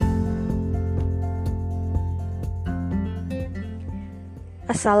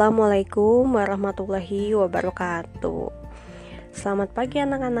Assalamualaikum warahmatullahi wabarakatuh. Selamat pagi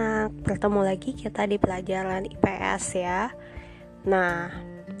anak-anak. Bertemu lagi kita di pelajaran IPS ya. Nah,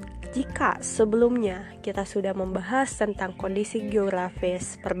 jika sebelumnya kita sudah membahas tentang kondisi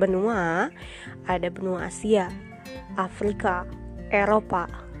geografis per benua, ada benua Asia, Afrika,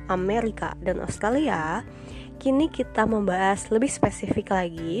 Eropa, Amerika, dan Australia. Kini kita membahas lebih spesifik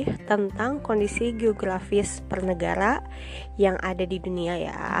lagi tentang kondisi geografis per negara yang ada di dunia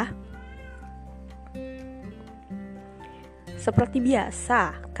ya. Seperti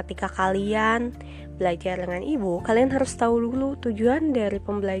biasa, ketika kalian belajar dengan ibu, kalian harus tahu dulu tujuan dari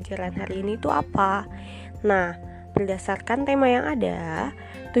pembelajaran hari ini itu apa. Nah, berdasarkan tema yang ada,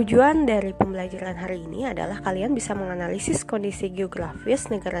 tujuan dari pembelajaran hari ini adalah kalian bisa menganalisis kondisi geografis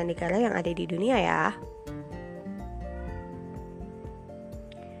negara-negara yang ada di dunia ya.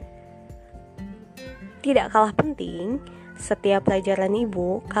 Tidak kalah penting, setiap pelajaran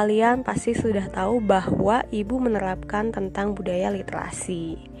ibu, kalian pasti sudah tahu bahwa ibu menerapkan tentang budaya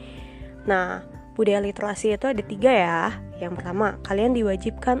literasi. Nah, budaya literasi itu ada 3 ya. Yang pertama, kalian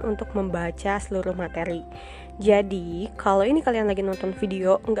diwajibkan untuk membaca seluruh materi. Jadi, kalau ini kalian lagi nonton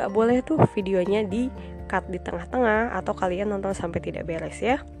video, nggak boleh tuh videonya di-cut di tengah-tengah atau kalian nonton sampai tidak beres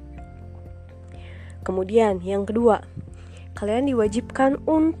ya. Kemudian, yang kedua, kalian diwajibkan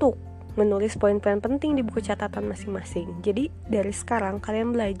untuk menulis poin-poin penting di buku catatan masing-masing. Jadi dari sekarang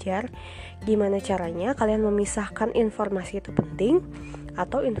kalian belajar gimana caranya kalian memisahkan informasi itu penting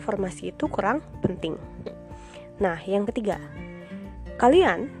atau informasi itu kurang penting. Nah, yang ketiga,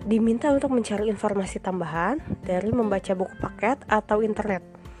 kalian diminta untuk mencari informasi tambahan dari membaca buku paket atau internet.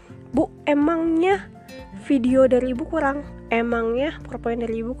 Bu, emangnya video dari ibu kurang? Emangnya PowerPoint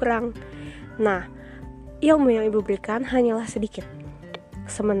dari ibu kurang? Nah, ilmu yang ibu berikan hanyalah sedikit.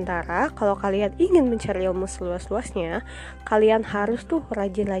 Sementara kalau kalian ingin mencari ilmu seluas-luasnya, kalian harus tuh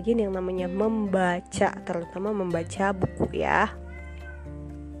rajin-rajin yang namanya membaca, terutama membaca buku ya.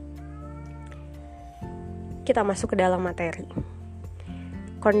 Kita masuk ke dalam materi.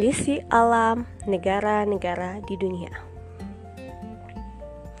 Kondisi alam negara-negara di dunia.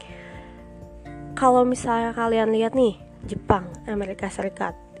 Kalau misalnya kalian lihat nih, Jepang, Amerika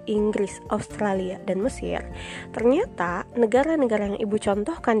Serikat, Inggris, Australia, dan Mesir, ternyata negara-negara yang ibu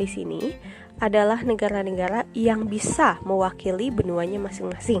contohkan di sini adalah negara-negara yang bisa mewakili benuanya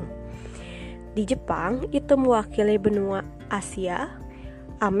masing-masing. Di Jepang itu mewakili benua Asia,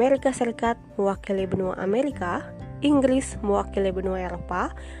 Amerika Serikat mewakili benua Amerika, Inggris mewakili benua Eropa,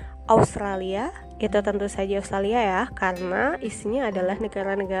 Australia itu tentu saja Australia ya, karena isinya adalah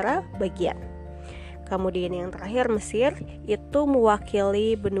negara-negara bagian. Kemudian yang terakhir Mesir itu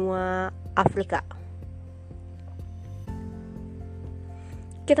mewakili benua Afrika.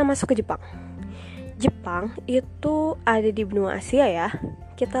 Kita masuk ke Jepang. Jepang itu ada di benua Asia ya.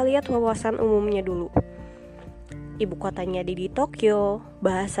 Kita lihat wawasan umumnya dulu. Ibu kotanya di Tokyo,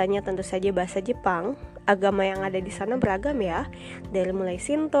 bahasanya tentu saja bahasa Jepang. Agama yang ada di sana beragam ya. Dari mulai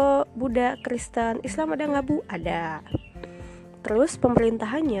Shinto, Buddha, Kristen, Islam ada nggak Bu? Ada. Terus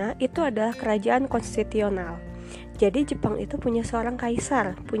pemerintahannya itu adalah kerajaan konstitusional. Jadi Jepang itu punya seorang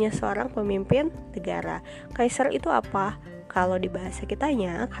kaisar, punya seorang pemimpin negara. Kaisar itu apa? Kalau di bahasa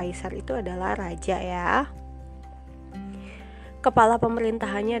kitanya, kaisar itu adalah raja ya. Kepala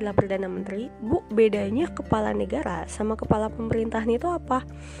pemerintahannya adalah Perdana Menteri. Bu, bedanya kepala negara sama kepala pemerintahan itu apa?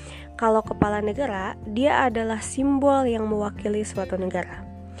 Kalau kepala negara, dia adalah simbol yang mewakili suatu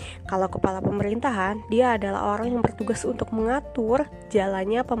negara. Kalau kepala pemerintahan, dia adalah orang yang bertugas untuk mengatur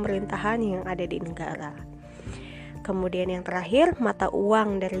jalannya pemerintahan yang ada di negara. Kemudian yang terakhir, mata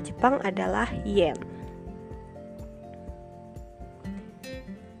uang dari Jepang adalah yen.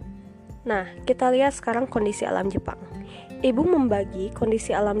 Nah, kita lihat sekarang kondisi alam Jepang. Ibu membagi kondisi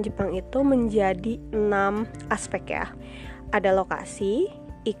alam Jepang itu menjadi 6 aspek ya. Ada lokasi,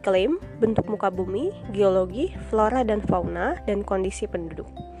 iklim, bentuk muka bumi, geologi, flora dan fauna, dan kondisi penduduk.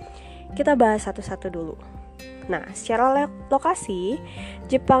 Kita bahas satu-satu dulu. Nah, secara lokasi,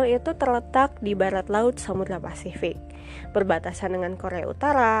 Jepang itu terletak di barat laut Samudra Pasifik, berbatasan dengan Korea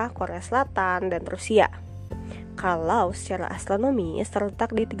Utara, Korea Selatan, dan Rusia. Kalau secara astronomis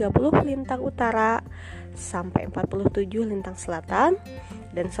terletak di 30 lintang utara sampai 47 lintang selatan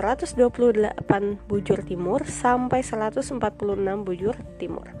dan 128 bujur timur sampai 146 bujur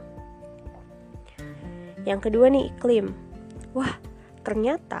timur. Yang kedua nih, iklim. Wah,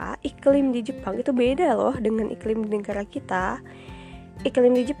 ternyata iklim di Jepang itu beda loh dengan iklim di negara kita.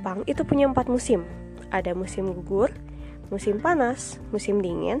 Iklim di Jepang itu punya 4 musim. Ada musim gugur, musim panas, musim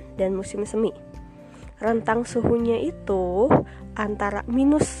dingin, dan musim semi. Rentang suhunya itu antara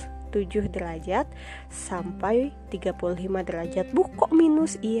minus derajat sampai 35 derajat. Kok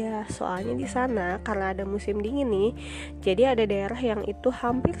minus? Iya, soalnya di sana karena ada musim dingin nih, jadi ada daerah yang itu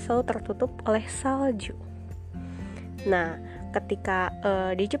hampir selalu tertutup oleh salju. Nah, ketika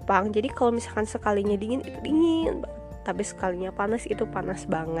di Jepang, jadi kalau misalkan sekalinya dingin itu dingin banget, tapi sekalinya panas itu panas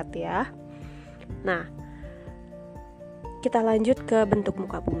banget ya. Nah, kita lanjut ke bentuk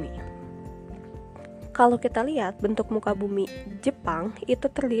muka bumi. Kalau kita lihat bentuk muka bumi Jepang itu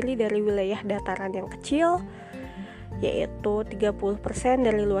terdiri dari wilayah dataran yang kecil, yaitu 30%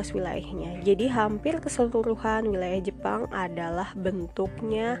 dari luas wilayahnya. Jadi hampir keseluruhan wilayah Jepang adalah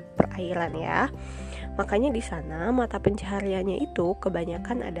bentuknya perairan ya. Makanya di sana mata pencahariannya itu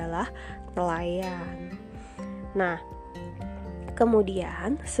kebanyakan adalah nelayan. Nah,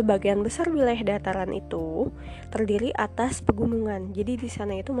 kemudian sebagian besar wilayah dataran itu terdiri atas pegunungan. Jadi di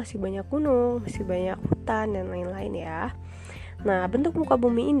sana itu masih banyak gunung, masih banyak hutan dan lain-lain ya. Nah, bentuk muka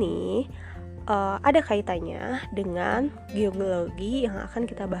bumi ini ada kaitannya dengan geologi yang akan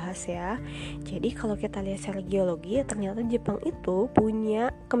kita bahas ya. Jadi kalau kita lihat secara geologi, ternyata Jepang itu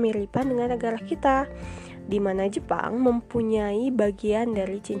punya kemiripan dengan negara kita, di mana Jepang mempunyai bagian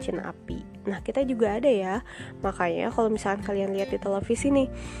dari cincin api. Nah, kita juga ada ya. Makanya kalau misalkan kalian lihat di televisi nih,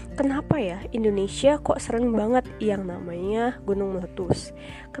 kenapa ya Indonesia kok sering banget yang namanya gunung meletus?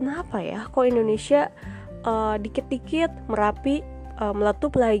 Kenapa ya kok Indonesia dikit-dikit Merapi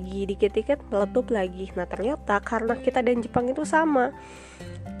meletup lagi, dikit-dikit meletup lagi. Nah, ternyata karena kita dan Jepang itu sama.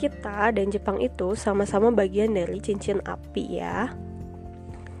 Kita dan Jepang itu sama-sama bagian dari cincin api ya.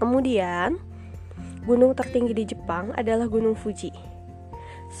 Kemudian, gunung tertinggi di Jepang adalah Gunung Fuji.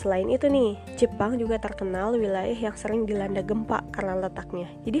 Selain itu nih, Jepang juga terkenal wilayah yang sering dilanda gempa karena letaknya.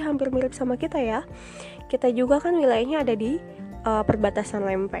 Jadi hampir mirip sama kita ya. Kita juga kan wilayahnya ada di perbatasan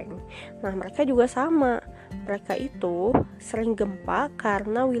lempeng. Nah, mereka juga sama. Mereka itu sering gempa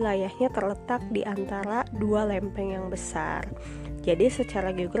karena wilayahnya terletak di antara dua lempeng yang besar. Jadi secara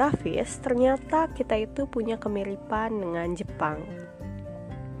geografis ternyata kita itu punya kemiripan dengan Jepang.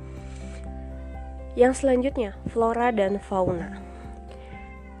 Yang selanjutnya, flora dan fauna.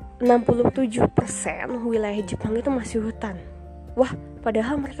 67% wilayah Jepang itu masih hutan. Wah,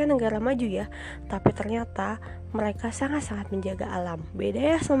 padahal mereka negara maju ya, tapi ternyata mereka sangat-sangat menjaga alam. Beda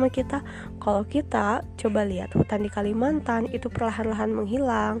ya sama kita. Kalau kita coba lihat hutan di Kalimantan itu perlahan-lahan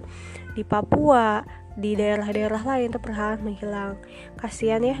menghilang, di Papua, di daerah-daerah lain itu perlahan menghilang.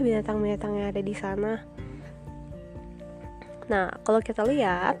 Kasihan ya binatang-binatang yang ada di sana. Nah, kalau kita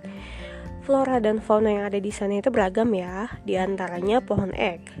lihat flora dan fauna yang ada di sana itu beragam ya. Di antaranya pohon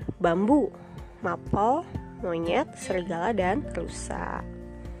ek, bambu, maple, monyet, serigala, dan rusa.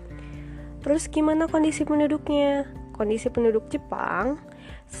 Terus gimana kondisi penduduknya? Kondisi penduduk Jepang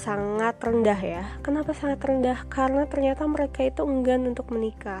sangat rendah ya. Kenapa sangat rendah? Karena ternyata mereka itu enggan untuk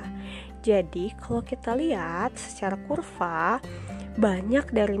menikah. Jadi kalau kita lihat secara kurva,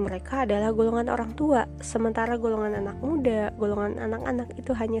 banyak dari mereka adalah golongan orang tua, sementara golongan anak muda, golongan anak-anak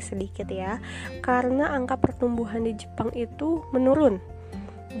itu hanya sedikit ya. Karena angka pertumbuhan di Jepang itu menurun.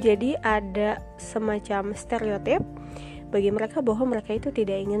 Jadi ada semacam stereotip bagi mereka bahwa mereka itu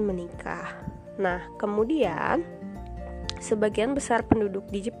tidak ingin menikah. Nah, kemudian sebagian besar penduduk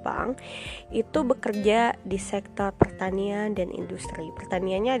di Jepang itu bekerja di sektor pertanian dan industri.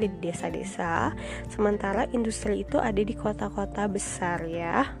 Pertaniannya ada di desa-desa, sementara industri itu ada di kota-kota besar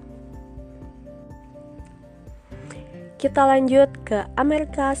ya. Kita lanjut ke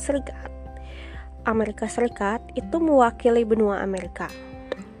Amerika Serikat. Amerika Serikat itu mewakili benua Amerika.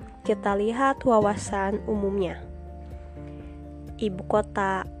 Kita lihat wawasan umumnya. Ibu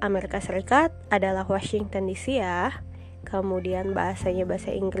kota Amerika Serikat adalah Washington DC ya. Kemudian bahasanya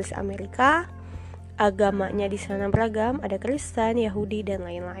bahasa Inggris Amerika. Agamanya di sana beragam, ada Kristen, Yahudi, dan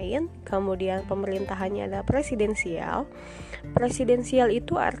lain-lain. Kemudian pemerintahannya adalah presidensial. Presidensial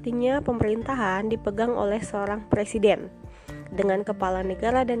itu artinya pemerintahan dipegang oleh seorang presiden, dengan kepala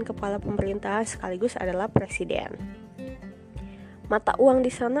negara dan kepala pemerintahan sekaligus adalah presiden. Mata uang di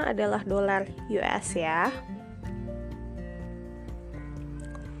sana adalah dolar US ya.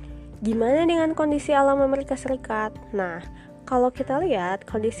 Gimana dengan kondisi alam Amerika Serikat? Nah, kalau kita lihat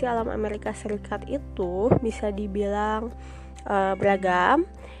kondisi alam Amerika Serikat itu bisa dibilang beragam,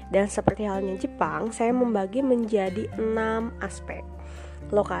 dan seperti halnya Jepang, saya membagi menjadi 6 aspek.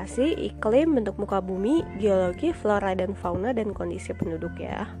 Lokasi, iklim, bentuk muka bumi, geologi, flora dan fauna, dan kondisi penduduk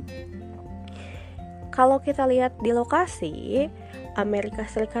ya. Kalau kita lihat di lokasi, Amerika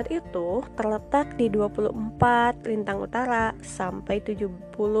Serikat itu terletak di 24 lintang utara sampai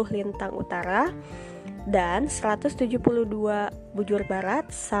 70 lintang utara dan 172 bujur barat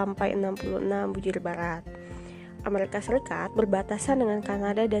sampai 66 bujur barat. Amerika Serikat berbatasan dengan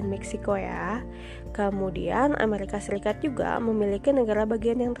Kanada dan Meksiko ya. Kemudian Amerika Serikat juga memiliki negara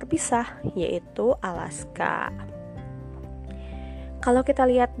bagian yang terpisah, yaitu Alaska. Kalau kita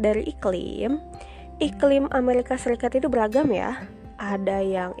lihat dari iklim Amerika Serikat itu beragam ya. Ada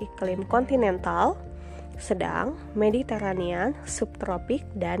yang iklim kontinental, sedang, Mediterranean, subtropik,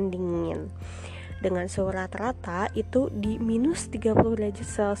 dan dingin. Dengan suhu rata-rata itu di minus 30 derajat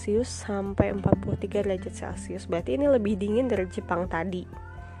Celcius sampai 43 derajat Celcius. Berarti ini lebih dingin dari Jepang tadi.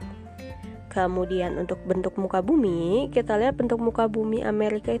 Kemudian untuk bentuk muka bumi, kita lihat bentuk muka bumi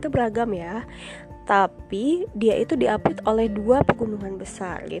Amerika itu beragam ya. Tapi dia itu diapit oleh 2 pegunungan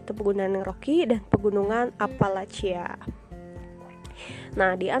besar, yaitu pegunungan Rocky dan pegunungan Appalachia.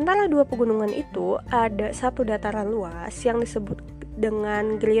 Nah, di antara 2 pegunungan itu ada satu dataran luas yang disebut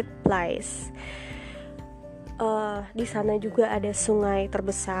dengan Great Place. Di sana juga ada sungai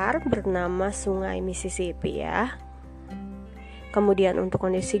terbesar bernama Sungai Mississippi ya. Kemudian untuk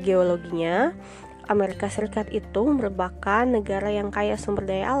kondisi geologinya, Amerika Serikat itu merupakan negara yang kaya sumber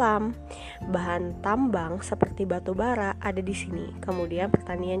daya alam. Bahan tambang seperti batu bara ada di sini. Kemudian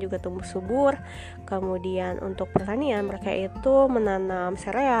pertanian juga tumbuh subur. Kemudian untuk pertanian mereka itu menanam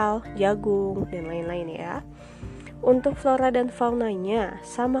sereal, jagung, dan lain-lain ya. Untuk flora dan faunanya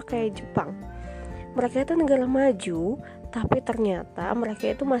sama kayak Jepang. Mereka itu negara maju, tapi ternyata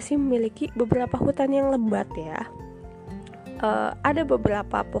mereka itu masih memiliki beberapa hutan yang lebat ya. Ada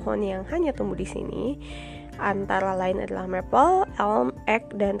beberapa pohon yang hanya tumbuh di sini, antara lain adalah maple, elm, oak,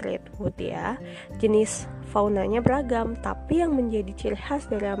 dan redwood ya. Jenis faunanya beragam, tapi yang menjadi ciri khas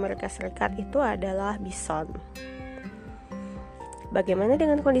dari Amerika Serikat itu adalah bison. Bagaimana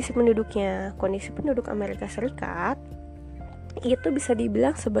dengan kondisi penduduknya? Kondisi penduduk Amerika Serikat itu bisa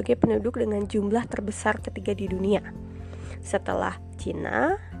dibilang sebagai penduduk dengan jumlah terbesar ketiga di dunia setelah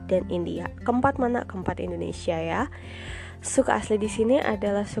Cina dan India. Keempat Indonesia ya. Suku asli di sini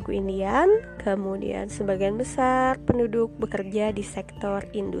adalah suku Indian. Kemudian sebagian besar penduduk bekerja di sektor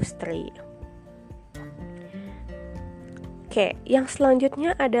industri. Oke, yang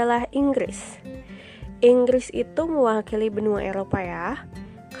selanjutnya adalah Inggris. Inggris itu mewakili benua Eropa ya.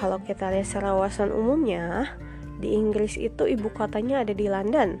 Kalau kita lihat secara wawasan umumnya, di Inggris itu ibu kotanya ada di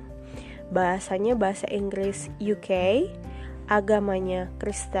London. Bahasanya bahasa Inggris UK, agamanya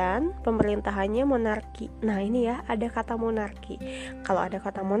Kristen, pemerintahannya monarki. Nah ini ya, ada kata monarki. Kalau ada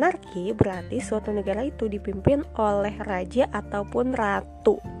kata monarki, berarti suatu negara itu dipimpin oleh raja ataupun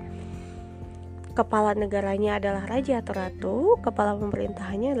ratu. Kepala negaranya adalah raja atau ratu, kepala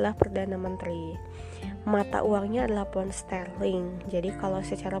pemerintahannya adalah perdana menteri. Mata uangnya adalah pound sterling. Jadi kalau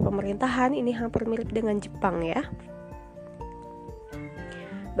secara pemerintahan ini hampir mirip dengan Jepang ya.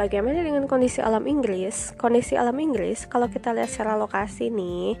 Bagaimana dengan kondisi alam Inggris? Kondisi alam Inggris kalau kita lihat secara lokasi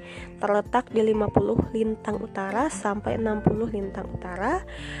nih, terletak di 50 lintang utara sampai 60 lintang utara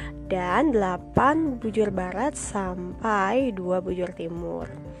dan 8 bujur barat sampai 2 bujur timur.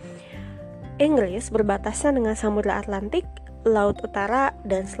 Inggris berbatasan dengan Samudra Atlantik, Laut Utara,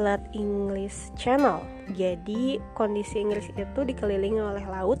 dan Selat English Channel. Jadi kondisi Inggris itu dikelilingi oleh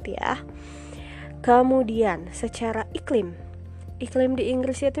laut ya. Kemudian secara iklim di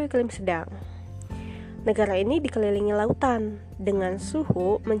Inggris itu iklim sedang. Negara ini dikelilingi lautan dengan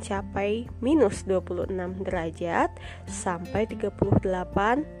suhu mencapai minus 26 derajat sampai 38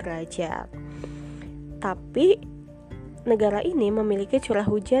 derajat. Tapi negara ini memiliki curah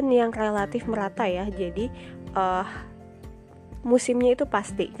hujan yang relatif merata ya. Jadi musimnya itu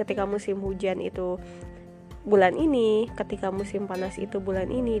pasti. Ketika musim hujan itu bulan ini, ketika musim panas itu bulan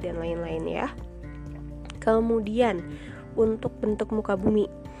ini, dan lain-lain ya. Kemudian untuk bentuk muka bumi,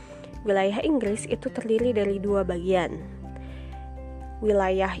 wilayah Inggris itu terdiri dari 2 bagian.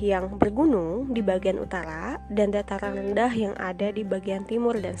 Wilayah yang bergunung di bagian utara dan dataran rendah yang ada di bagian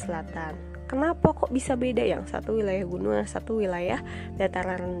timur dan selatan. Kenapa kok bisa beda, yang satu wilayah gunung, yang satu wilayah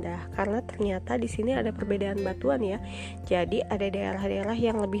dataran rendah? Karena ternyata di sini ada perbedaan batuan ya. Jadi ada daerah-daerah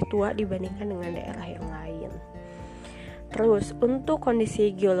yang lebih tua dibandingkan dengan daerah yang lain. Terus untuk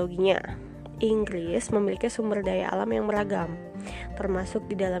kondisi geologinya, Inggris memiliki sumber daya alam yang beragam, termasuk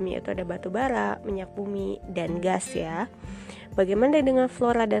di dalamnya itu ada batu bara, minyak bumi, dan gas ya. Bagaimana dengan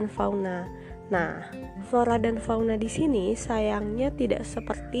flora dan fauna? Nah, flora dan fauna di sini sayangnya tidak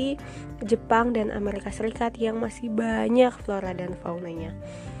seperti Jepang dan Amerika Serikat yang masih banyak flora dan faunanya.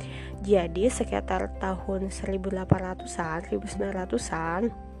 Jadi sekitar tahun 1800-an,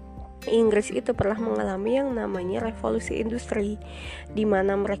 1900-an, Inggris itu pernah mengalami yang namanya revolusi industri, di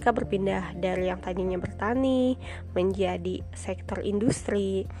mana mereka berpindah dari yang tadinya bertani menjadi sektor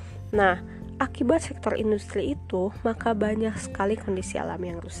industri. Nah, akibat sektor industri itu, maka banyak sekali kondisi alam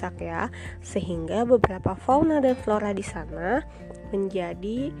yang rusak ya, sehingga beberapa fauna dan flora di sana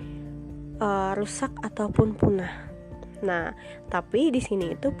menjadi rusak ataupun punah. Nah, tapi di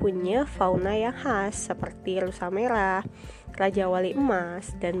sini itu punya fauna yang khas seperti rusa merah, raja wali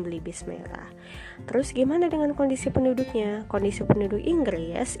emas, dan belibis merah. Terus gimana dengan kondisi penduduknya? Kondisi penduduk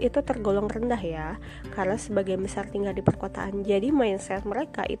Inggris itu tergolong rendah ya, karena sebagian besar tinggal di perkotaan. Jadi mindset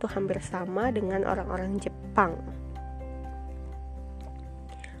mereka itu hampir sama dengan orang-orang Jepang.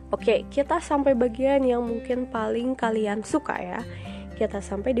 Oke, kita sampai bagian yang mungkin paling kalian suka ya. Kita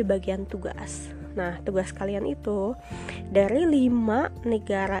sampai di bagian tugas. Nah, tugas kalian itu dari 5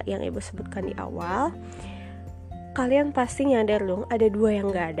 negara yang ibu sebutkan di awal, kalian pasti nyadar dong ada 2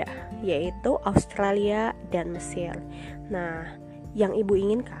 yang gak ada, yaitu Australia dan Mesir. Nah, yang ibu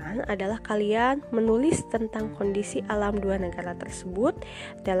inginkan adalah kalian menulis tentang kondisi alam 2 negara tersebut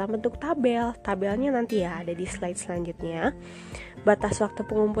dalam bentuk tabel. Tabelnya nanti ya ada di slide selanjutnya. Batas waktu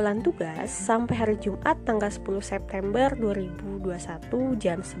pengumpulan tugas sampai hari Jumat tanggal 10 September 2021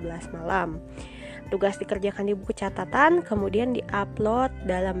 jam 11 malam. Tugas dikerjakan di buku catatan, kemudian diupload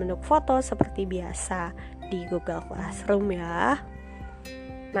dalam bentuk foto seperti biasa di Google Classroom ya.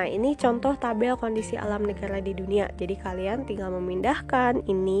 Nah, ini contoh tabel kondisi alam negara di dunia. Jadi kalian tinggal memindahkan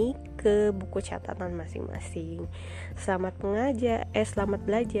ini ke buku catatan masing-masing. Selamat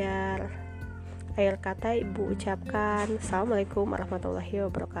belajar. Akhir kata ibu ucapkan Assalamualaikum warahmatullahi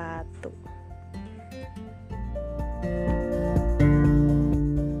wabarakatuh.